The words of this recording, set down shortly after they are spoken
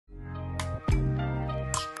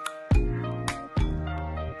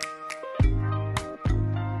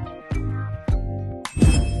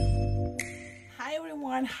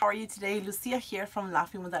everyone, how are you today? Lucia here from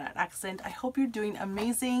Laughing Without an Accent. I hope you're doing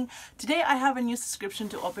amazing. Today I have a new subscription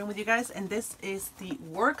to open with you guys, and this is the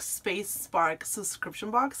Workspace Spark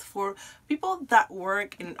subscription box for people that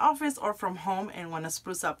work in an office or from home and want to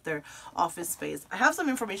spruce up their office space. I have some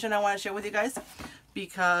information I want to share with you guys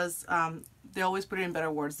because they always put it in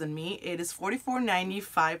better words than me. It is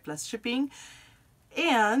 $44.95 plus shipping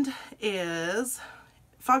and is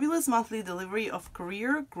fabulous monthly delivery of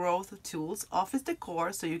career growth tools, office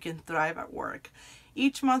decor, so you can thrive at work.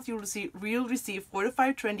 Each month you'll receive 4 to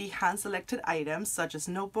 5 trendy hand-selected items such as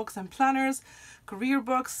notebooks and planners, career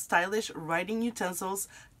books, stylish writing utensils,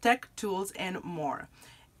 tech tools, and more.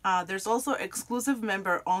 There's also exclusive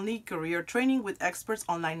member-only career training with experts,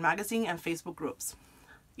 online magazine, and Facebook groups.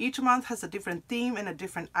 Each month has a different theme and a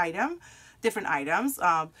different items,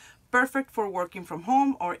 perfect for working from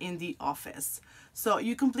home or in the office. So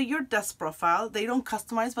you complete your desk profile. They don't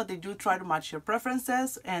customize, but they do try to match your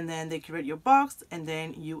preferences, and then they curate your box, and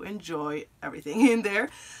then you enjoy everything in there.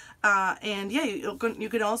 And yeah, you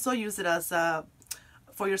can also use it as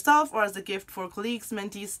for yourself or as a gift for colleagues,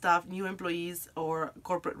 mentees, staff, new employees, or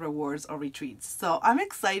corporate rewards or retreats. So I'm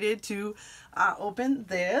excited to open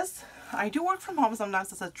this. I do work from home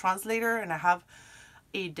sometimes as a translator, and I have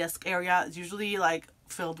a desk area. It's usually like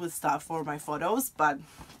filled with stuff for my photos, but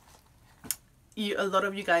a lot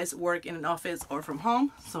of you guys work in an office or from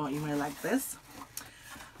home, so you might like this.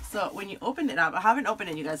 So when you open it up, I haven't opened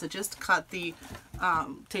it, you guys. I just cut the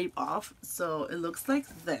tape off, so it looks like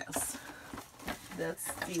this.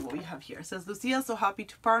 Let's see what we have here. It says, Lucia, so happy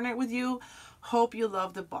to partner with you. Hope you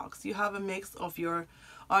love the box. You have a mix of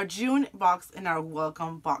our June box and our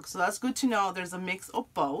welcome box, so that's good to know. There's a mix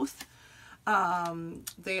of both.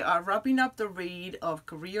 They are wrapping up the read of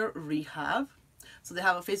Career Rehab. So they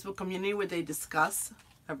have a Facebook community where they discuss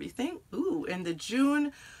everything. Ooh, and the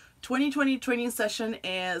June 2020 training session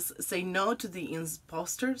is Say No to the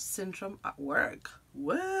Imposter Syndrome at Work.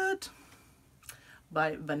 What?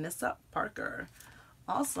 By Vanessa Parker.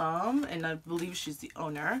 Awesome. And I believe she's the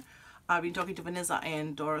owner. I've been talking to Vanessa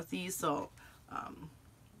and Dorothy, so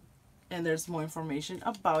and there's more information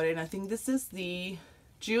about it. And I think this is the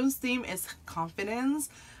June's theme is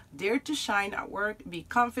confidence. Dare to shine at work. Be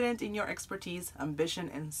confident in your expertise,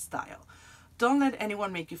 ambition, and style. Don't let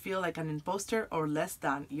anyone make you feel like an imposter or less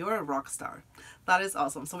than. You're a rock star. That is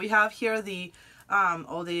awesome. So we have here the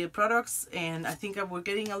all the products, and I think we're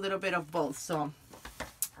getting a little bit of both. So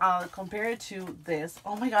I'll compare it to this.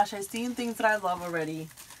 Oh my gosh, I've seen things that I love already.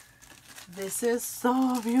 This is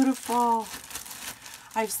so beautiful.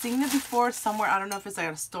 I've seen it before somewhere. I don't know if it's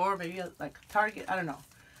like a store, maybe like Target. I don't know.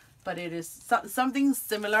 But it is something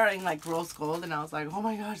similar in like rose gold, and I was like, oh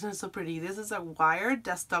my gosh, they're so pretty. This is a wired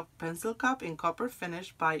desktop pencil cup in copper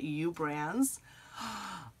finish by U Brands.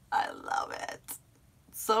 I love it.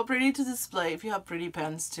 So pretty to display if you have pretty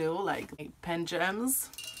pens too, like pen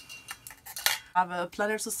gems. I have a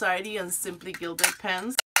Planner Society and Simply Gilded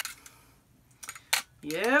pens.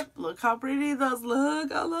 Yep, look how pretty those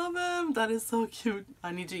look. I love them. That is so cute.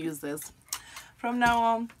 I need to use this. From now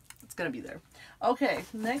on, it's gonna be there. Okay,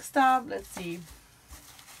 next up, let's see.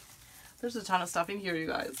 There's a ton of stuff in here, you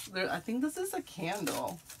guys. I think this is a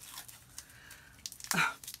candle.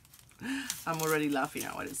 I'm already laughing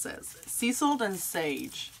at what it says. Sea salt and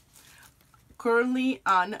sage. Currently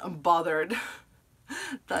unbothered.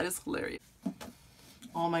 That is hilarious.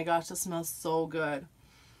 Oh my gosh, this smells so good.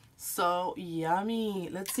 So yummy.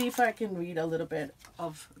 Let's see if I can read a little bit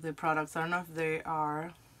of the products. I don't know if they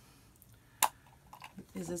are...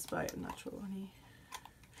 Is this by Natural Honey?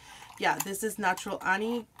 Yeah, this is Natural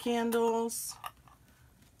Honey candles.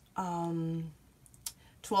 $12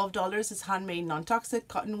 is handmade non-toxic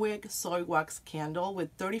cotton wick soy wax candle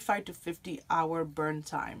with 35 to 50 hour burn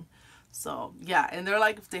time. So yeah, and they're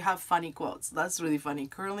like, they have funny quotes. That's really funny.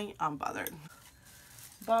 Currently unbothered.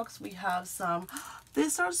 Box, we have some.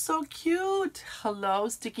 These are so cute. Hello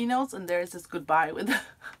sticky notes, and there's this goodbye with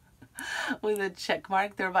with a check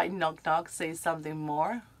mark. They're by Knock Knock. Say something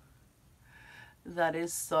more. That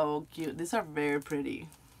is so cute. These are very pretty.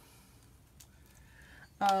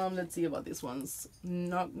 Let's see about these ones.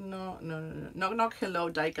 Knock Knock Hello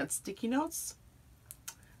die cut sticky notes.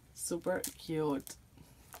 Super cute.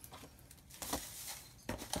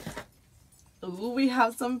 Ooh, we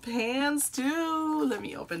have some pens too. Let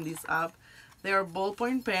me open these up. They are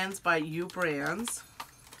ballpoint pens by U Brands.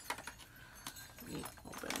 Let me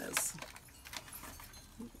open this.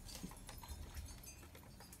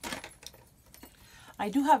 I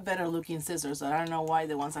do have better looking scissors. I don't know why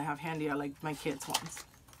the ones I have handy are like my kids' ones.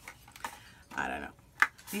 I don't know.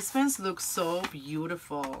 These pens look so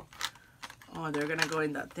beautiful. Oh, they're gonna go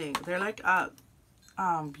in that thing. They're like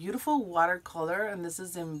beautiful watercolor, and this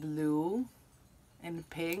is in blue and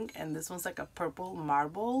pink, and this one's like a purple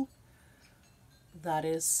marble. That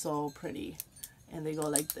is so pretty, and they go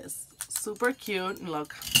like this. Super cute. And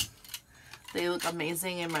look, they look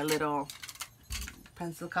amazing in my little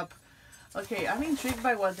pencil cup. Okay, I'm intrigued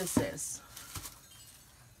by what this is.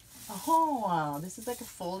 Oh wow, this is like a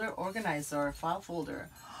folder organizer, a file folder.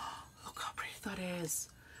 Look how pretty that is.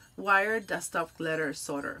 Wired desktop letter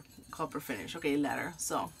sorter, copper finish. Okay, letter.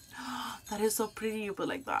 So that is so pretty. You put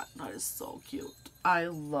like that. That is so cute. I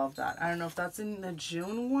love that. I don't know if that's in the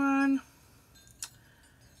June one.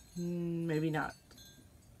 Maybe not.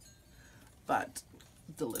 But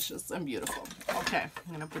delicious and beautiful. Okay,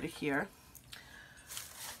 I'm gonna put it here.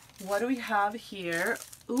 What do we have here?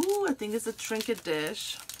 Ooh, I think it's a trinket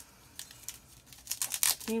dish.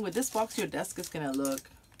 With this box, your desk is gonna look.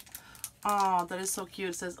 Oh, that is so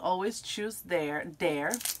cute. It says always choose dare. And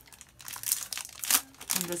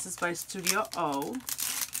this is by Studio O.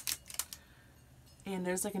 And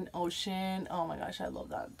there's like an ocean. Oh my gosh, I love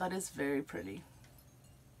that. That is very pretty.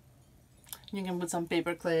 You can put some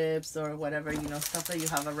paper clips or whatever, you know, stuff that you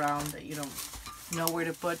have around that you don't know where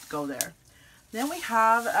to put, go there. Then we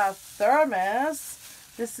have a thermos.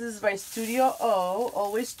 This is by Studio O.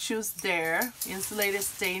 Always choose Dare. Insulated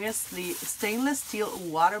stainless steel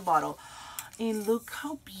water bottle. And look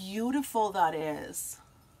how beautiful that is.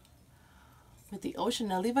 With the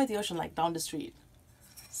ocean. I live by the ocean, like down the street.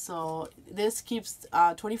 So this keeps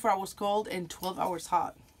 24 hours cold and 12 hours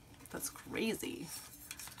hot. That's crazy.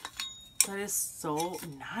 That is so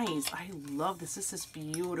nice. I love this. This is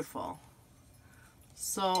beautiful.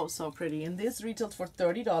 So pretty. And this retails for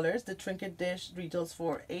 $30. The trinket dish retails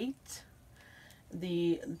for $8.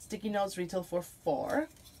 The sticky notes retail for $4.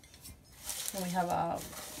 And we have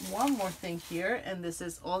one more thing here, and this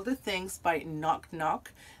is All the Things by Knock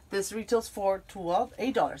Knock. This retails for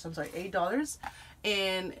 $8. I'm sorry, $8.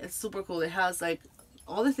 And it's super cool. It has like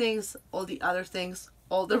all the things, all the other things,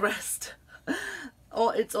 all the rest. Oh,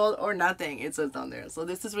 it's all or nothing. It says down there. So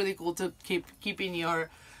this is really cool to keep in your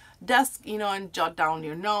desk, you know, and jot down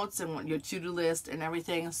your notes and your to-do list and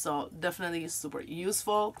everything. So definitely super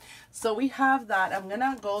useful. So we have that. I'm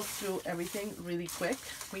gonna go through everything really quick.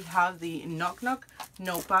 We have the Knock Knock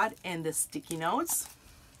notepad and the sticky notes.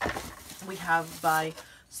 We have by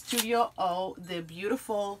Studio O the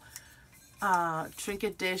beautiful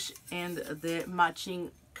trinket dish and the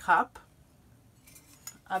matching cup.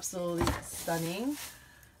 Absolutely stunning.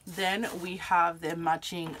 Then we have the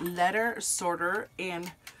matching letter sorter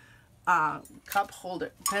and cup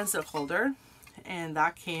holder, pencil holder, and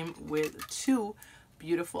that came with 2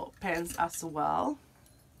 beautiful pens as well.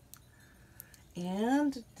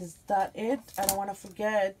 And is that it? I don't want to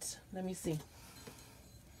forget. Let me see.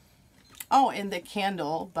 Oh, and the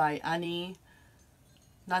candle by Annie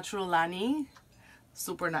Naturalani.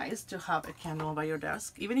 Super nice to have a candle by your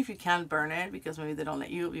desk, even if you can't burn it because maybe they don't let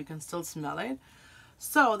you, you can still smell it.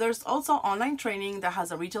 So there's also online training that has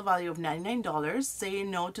a retail value of $99. Say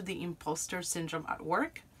no to the imposter syndrome at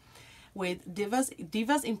work, with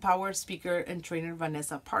Divas Empower speaker and trainer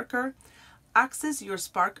Vanessa Parker. Access your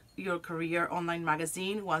Spark Your Career online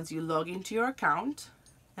magazine once you log into your account,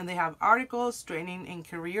 and they have articles, training, and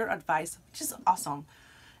career advice, which is awesome.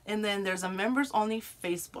 And then there's a members only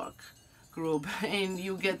Facebook group, and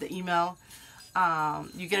you get the email,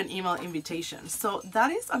 you get an email invitation. So that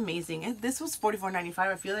is amazing. And this was $44.95.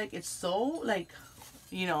 I feel like it's so, like,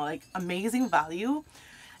 you know, like amazing value,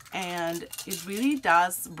 and it really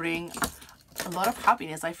does bring a lot of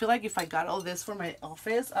happiness. I feel like if I got all this for my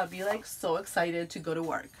office, I'd be like so excited to go to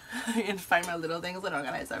work and find my little things and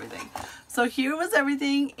organize everything. So here was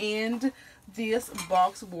everything in this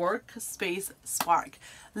box, Workspace Spark.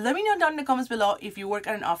 Let me know down in the comments below if you work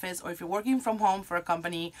at an office or if you're working from home for a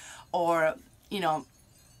company, or you know,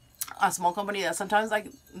 a small company that sometimes like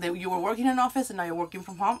you were working in an office and now you're working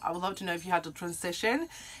from home. I would love to know if you had to transition.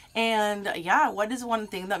 And yeah, what is one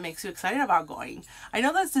thing that makes you excited about going? I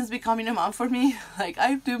know that since becoming a mom for me, like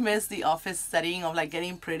I do miss the office setting of like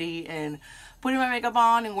getting pretty and putting my makeup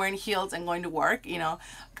on and wearing heels and going to work, you know.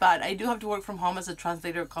 But I do have to work from home as a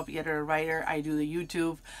translator, copy editor, writer. I do the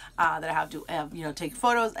YouTube that I have to, you know, take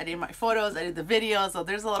photos, edit my photos, edit the videos. So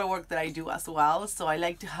there's a lot of work that I do as well. So I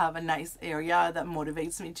like to have a nice area that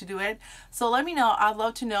motivates me to do it. So let me know. I'd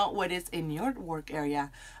love to know what is in your work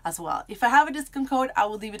area as well. If I have a discount code, I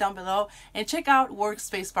will leave it down below. And check out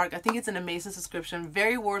Workspace Spark. I think it's an amazing subscription,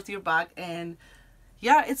 very worth your buck. And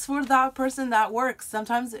yeah, it's for that person that works.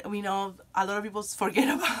 Sometimes we know a lot of people forget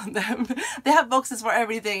about them. They have boxes for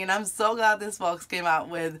everything, and I'm so glad this box came out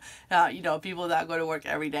with you know, people that go to work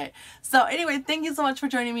every day. So anyway, thank you so much for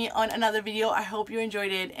joining me on another video. I hope you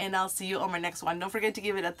enjoyed it, and I'll see you on my next one. Don't forget to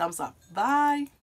give it a thumbs up. Bye.